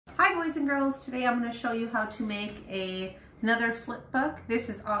boys and girls, today I'm going to show you how to make another flip book. This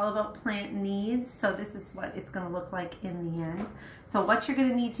is all about plant needs, so this is what it's going to look like in the end. So what you're going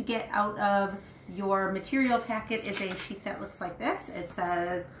to need to get out of your material packet is a sheet that looks like this. It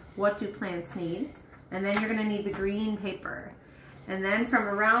says, what do plants need? And then you're going to need the green paper. And then from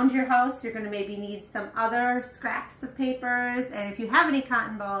around your house, you're going to maybe need some other scraps of papers. And if you have any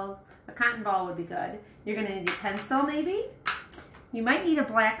cotton balls, a cotton ball would be good. You're going to need a pencil maybe. You might need a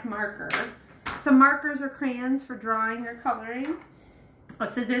black marker, some markers or crayons for drawing or coloring, a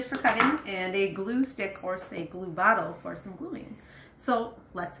scissors for cutting, and a glue stick or say glue bottle for some gluing. So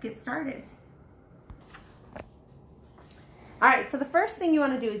let's get started. All right, so the first thing you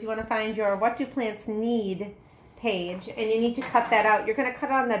want to do is you want to find your What Do Plants Need page, and you need to cut that out. You're going to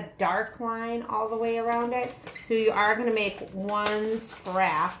cut on the dark line all the way around it. So you are going to make one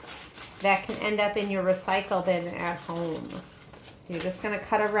scrap that can end up in your recycle bin at home. So you're just going to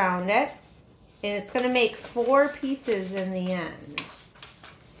cut around it, and it's going to make 4 pieces in the end.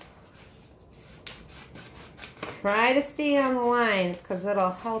 Try to stay on the lines because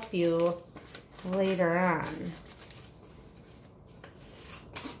it'll help you later on.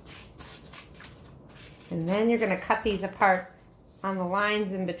 And then you're going to cut these apart on the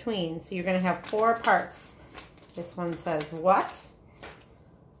lines in between. So you're going to have 4 parts. This one says, what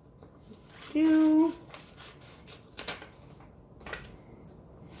do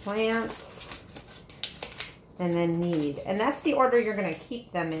plants and then need? And that's the order you're going to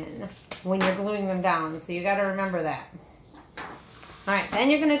keep them in when you're gluing them down. So you got to remember that. All right, then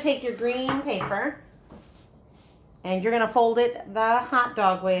you're going to take your green paper and you're going to fold it the hot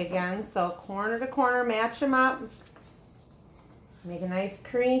dog way again. So corner to corner, match them up. Make a nice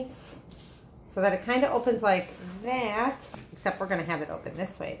crease so that it kind of opens like that, except we're going to have it open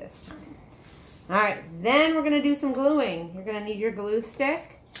this way this time. All right, then we're going to do some gluing. You're going to need your glue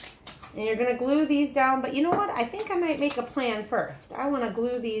stick, and you're going to glue these down. But you know what? I think I might make a plan first. I want to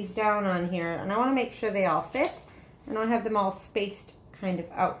glue these down on here, and I want to make sure they all fit, and I have them all spaced kind of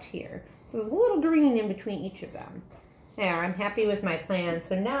out here. So there's a little green in between each of them. There, I'm happy with my plan.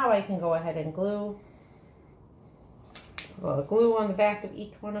 So now I can go ahead and glue. Well, glue on the back of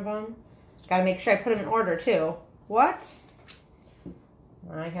each one of them. Got to make sure I put them in order too. What?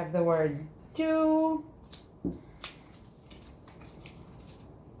 I have the word do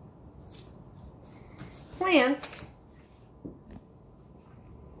plants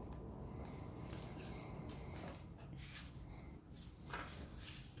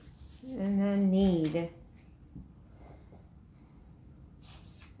and then need.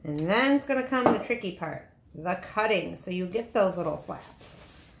 And then it's going to come the tricky part, the cutting. So you get those little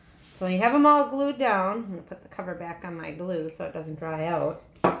flaps. So you have them all glued down. I'm going to put the cover back on my glue so it doesn't dry out.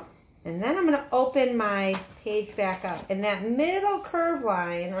 And then I'm going to open my page back up. And that middle curve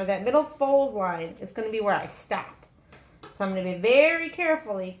line, or that middle fold line, is going to be where I stop. So I'm going to be very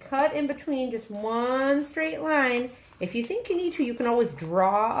carefully cut in between just one straight line. If you think you need to, you can always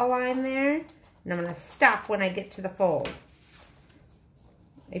draw a line there. And I'm going to stop when I get to the fold.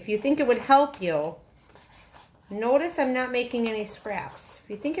 If you think it would help you, notice I'm not making any scraps.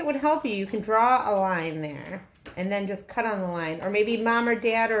 If you think it would help you, you can draw a line there and then just cut on the line. Or maybe mom or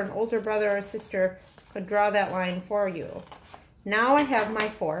dad or an older brother or sister could draw that line for you. Now I have my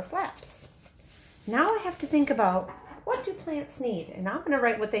 4 flaps. Now I have to think about, what do plants need? And I'm going to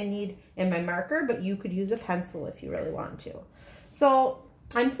write what they need in my marker, but you could use a pencil if you really want to. So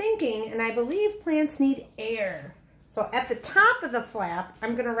I'm thinking, and I believe plants need air. So at the top of the flap,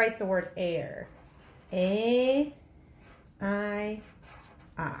 I'm going to write the word air. A-I-R.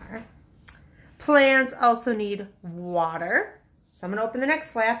 Plants also need water. So I'm going to open the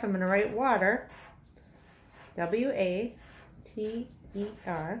next flap. I'm going to write water. W-A-T-E-R.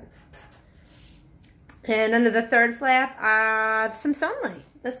 And under the third flap, some sunlight,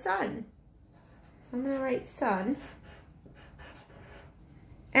 the sun. So I'm going to write sun.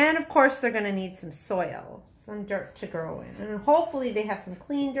 And of course, they're going to need some soil. Some dirt to grow in. And hopefully they have some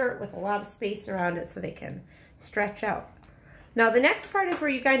clean dirt with a lot of space around it so they can stretch out. Now the next part is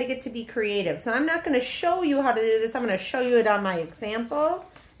where you kind of get to be creative. So I'm not going to show you how to do this. I'm going to show you it on my example.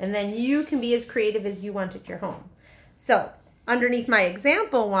 And then you can be as creative as you want at your home. So underneath my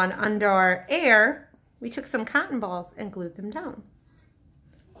example one, under our air, we took some cotton balls and glued them down.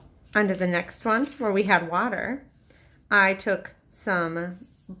 Under the next one, where we had water, I took some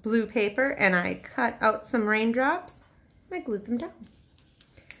blue paper and I cut out some raindrops and I glued them down.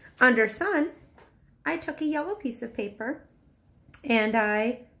 Under sun, I took a yellow piece of paper and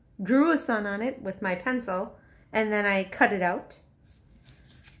I drew a sun on it with my pencil and then I cut it out.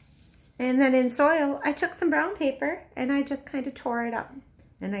 And then in soil, I took some brown paper and I just kind of tore it up.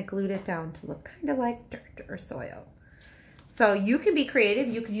 and I glued it down to look kind of like dirt or soil. So you can be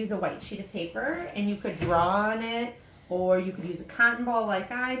creative. You could use a white sheet of paper and you could draw on it, or you could use a cotton ball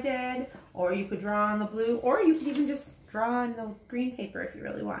like I did, or you could draw on the blue, or you could even just draw on the green paper if you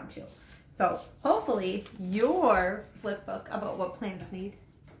really want to. So hopefully your flip book about what plants need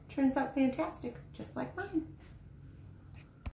turns out fantastic, just like mine.